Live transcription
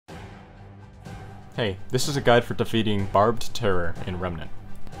Hey, this is a guide for defeating Barbed Terror in Remnant.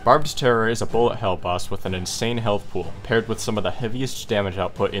 Barbed Terror is a bullet hell boss with an insane health pool, paired with some of the heaviest damage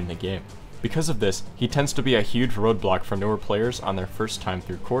output in the game. Because of this, he tends to be a huge roadblock for newer players on their first time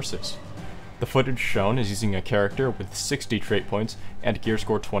through Corsus. The footage shown is using a character with 60 trait points and gear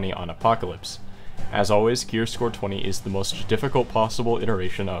score 20 on Apocalypse. As always, gear score 20 is the most difficult possible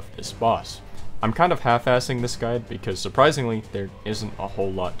iteration of this boss. I'm kind of half-assing this guide because surprisingly, there isn't a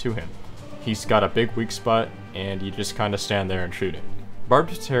whole lot to him. He's got a big weak spot, and you just kinda stand there and shoot it.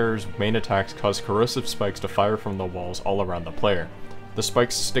 Barbed Terror's main attacks cause corrosive spikes to fire from the walls all around the player. The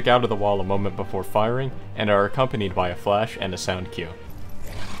spikes stick out of the wall a moment before firing, and are accompanied by a flash and a sound cue.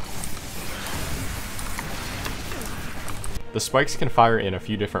 The spikes can fire in a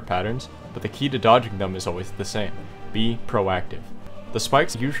few different patterns, but the key to dodging them is always the same: be proactive. The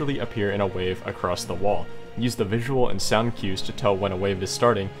spikes usually appear in a wave across the wall. Use the visual and sound cues to tell when a wave is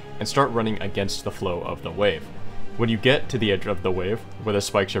starting, and start running against the flow of the wave. When you get to the edge of the wave, where the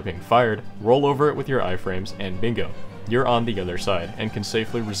spikes are being fired, roll over it with your iframes, and bingo, you're on the other side, and can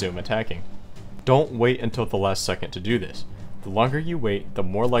safely resume attacking. Don't wait until the last second to do this. The longer you wait, the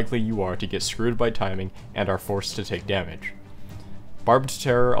more likely you are to get screwed by timing and are forced to take damage. Barbed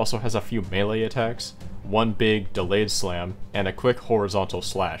Terror also has a few melee attacks, one big delayed slam, and a quick horizontal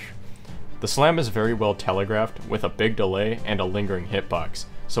slash. The slam is very well telegraphed, with a big delay and a lingering hitbox,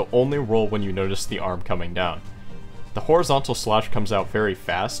 so only roll when you notice the arm coming down. The horizontal slash comes out very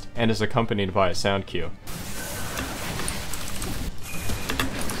fast, and is accompanied by a sound cue.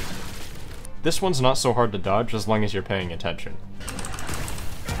 This one's not so hard to dodge as long as you're paying attention.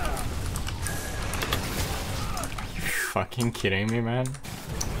 Are you fucking kidding me, man?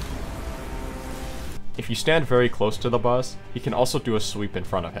 If you stand very close to the boss, he can also do a sweep in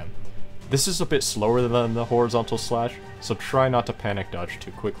front of him. This is a bit slower than the horizontal slash, so try not to panic dodge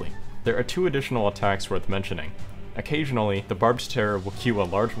too quickly. There are two additional attacks worth mentioning. Occasionally, the Barbed Terror will cue a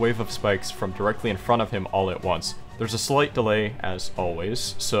large wave of spikes from directly in front of him all at once. There's a slight delay, as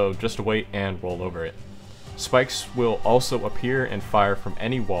always, so just wait and roll over it. Spikes will also appear and fire from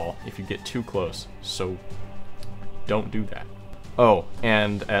any wall if you get too close, so don't do that. Oh,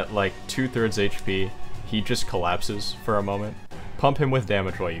 and at like 2/3 HP, he just collapses for a moment. Pump him with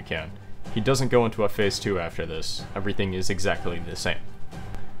damage while you can. He doesn't go into a phase 2 after this. Everything is exactly the same.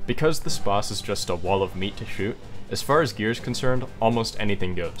 Because this boss is just a wall of meat to shoot, as far as gear is concerned, almost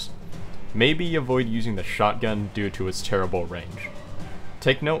anything goes. Maybe avoid using the shotgun due to its terrible range.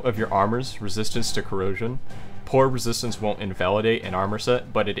 Take note of your armor's resistance to corrosion. Poor resistance won't invalidate an armor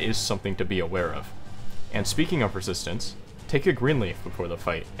set, but it is something to be aware of. And speaking of resistance, take a green leaf before the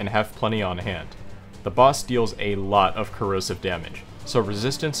fight, and have plenty on hand. The boss deals a lot of corrosive damage, so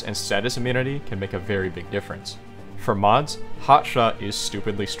resistance and status immunity can make a very big difference. For mods, Hot Shot is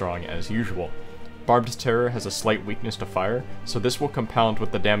stupidly strong as usual. Barbed Terror has a slight weakness to fire, so this will compound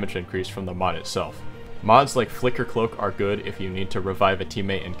with the damage increase from the mod itself. Mods like Flicker Cloak are good if you need to revive a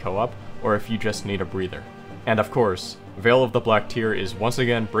teammate in co-op, or if you just need a breather. And of course, Veil of the Black Tear is once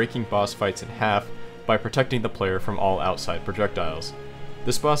again breaking boss fights in half by protecting the player from all outside projectiles.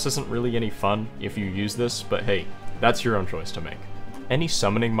 This boss isn't really any fun if you use this, but hey, that's your own choice to make. Any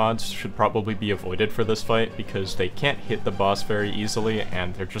summoning mods should probably be avoided for this fight because they can't hit the boss very easily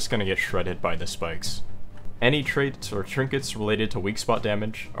and they're just gonna get shredded by the spikes. Any traits or trinkets related to weak spot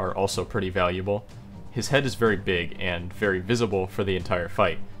damage are also pretty valuable. His head is very big and very visible for the entire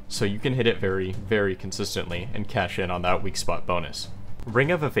fight, so you can hit it very, very consistently and cash in on that weak spot bonus.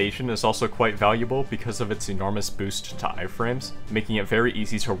 Ring of Evasion is also quite valuable because of its enormous boost to iframes, making it very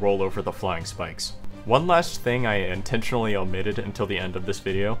easy to roll over the flying spikes. One last thing I intentionally omitted until the end of this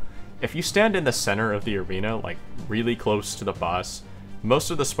video: if you stand in the center of the arena, like really close to the boss, most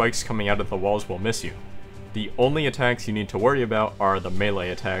of the spikes coming out of the walls will miss you. The only attacks you need to worry about are the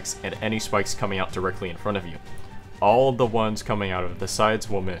melee attacks and any spikes coming out directly in front of you. All the ones coming out of the sides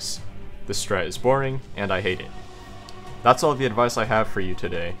will miss. This strat is boring, and I hate it. That's all the advice I have for you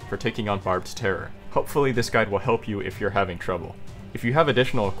today for taking on Barbed Terror. Hopefully this guide will help you if you're having trouble. If you have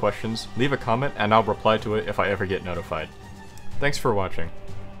additional questions, leave a comment and I'll reply to it if I ever get notified. Thanks for watching.